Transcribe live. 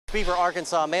Beaver,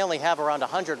 Arkansas may only have around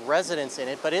 100 residents in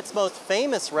it, but its most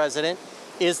famous resident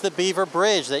is the Beaver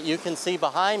Bridge that you can see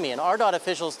behind me. And RDOT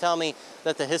officials tell me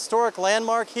that the historic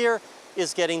landmark here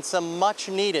is getting some much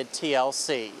needed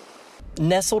TLC.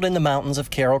 Nestled in the mountains of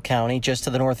Carroll County, just to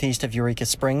the northeast of Eureka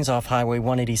Springs off Highway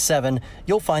 187,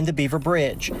 you'll find the Beaver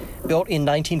Bridge. Built in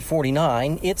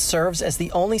 1949, it serves as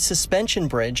the only suspension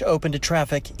bridge open to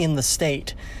traffic in the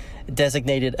state.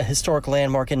 Designated a historic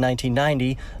landmark in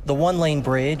 1990, the one-lane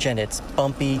bridge and its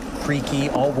bumpy, creaky,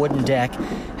 all-wooden deck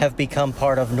have become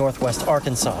part of Northwest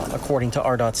Arkansas, according to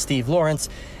RDOT's Steve Lawrence,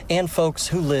 and folks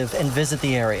who live and visit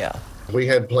the area. We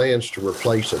had plans to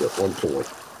replace it at one point,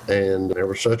 and there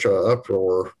was such an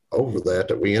uproar over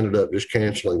that we ended up just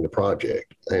canceling the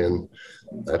project. And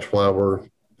that's why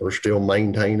we're still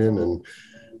maintaining and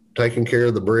taking care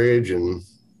of the bridge, and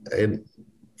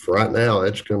for right now,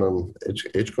 it's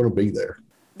gonna be there.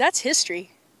 That's history,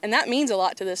 and that means a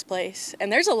lot to this place.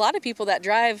 And there's a lot of people that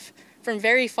drive from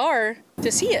very far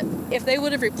to see it. If they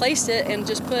would have replaced it and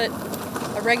just put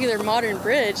a regular modern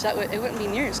bridge, it wouldn't be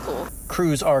near as cool.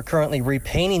 Crews are currently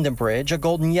repainting the bridge a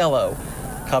golden yellow.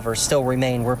 Covers still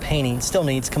remain where painting still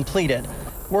needs completed.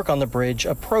 Work on the bridge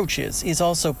approaches is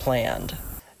also planned.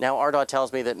 Now, RDOT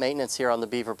tells me that maintenance here on the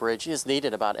Beaver Bridge is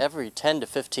needed about every 10 to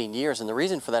 15 years, and the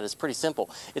reason for that is pretty simple.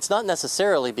 It's not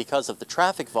necessarily because of the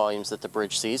traffic volumes that the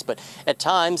bridge sees, but at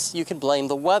times you can blame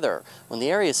the weather. When the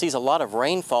area sees a lot of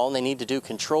rainfall and they need to do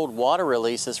controlled water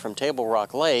releases from Table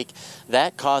Rock Lake,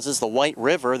 that causes the White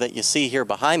River that you see here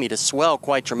behind me to swell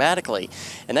quite dramatically,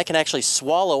 and that can actually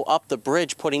swallow up the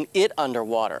bridge, putting it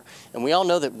underwater. And we all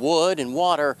know that wood and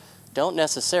water don't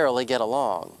necessarily get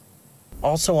along.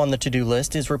 Also on the to-do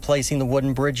list is replacing the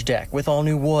wooden bridge deck with all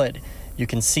new wood. You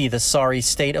can see the sorry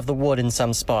state of the wood in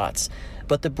some spots,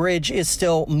 but the bridge is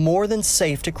still more than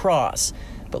safe to cross.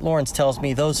 But Lawrence tells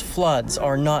me those floods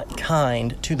are not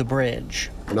kind to the bridge.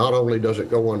 Not only does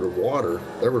it go underwater,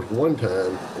 there was one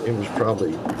time, it was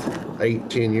probably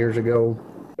 8-10 years ago,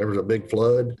 there was a big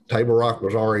flood. Table Rock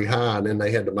was already high, and then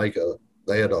they had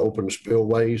to open the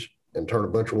spillways and turn a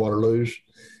bunch of water loose.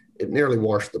 It nearly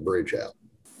washed the bridge out.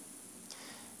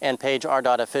 And Page,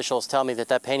 RDOT officials tell me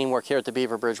that painting work here at the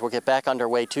Beaver Bridge will get back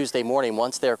underway Tuesday morning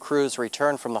once their crews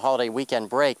return from the holiday weekend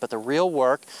break. But the real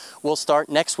work will start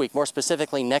next week, more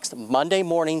specifically next Monday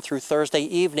morning through Thursday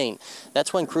evening.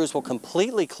 That's when crews will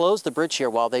completely close the bridge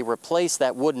here while they replace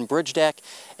that wooden bridge deck,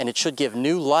 and it should give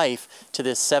new life to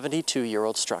this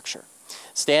 72-year-old structure.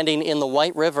 Standing in the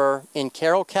White River in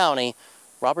Carroll County,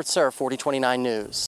 Robert Surf, 4029 News.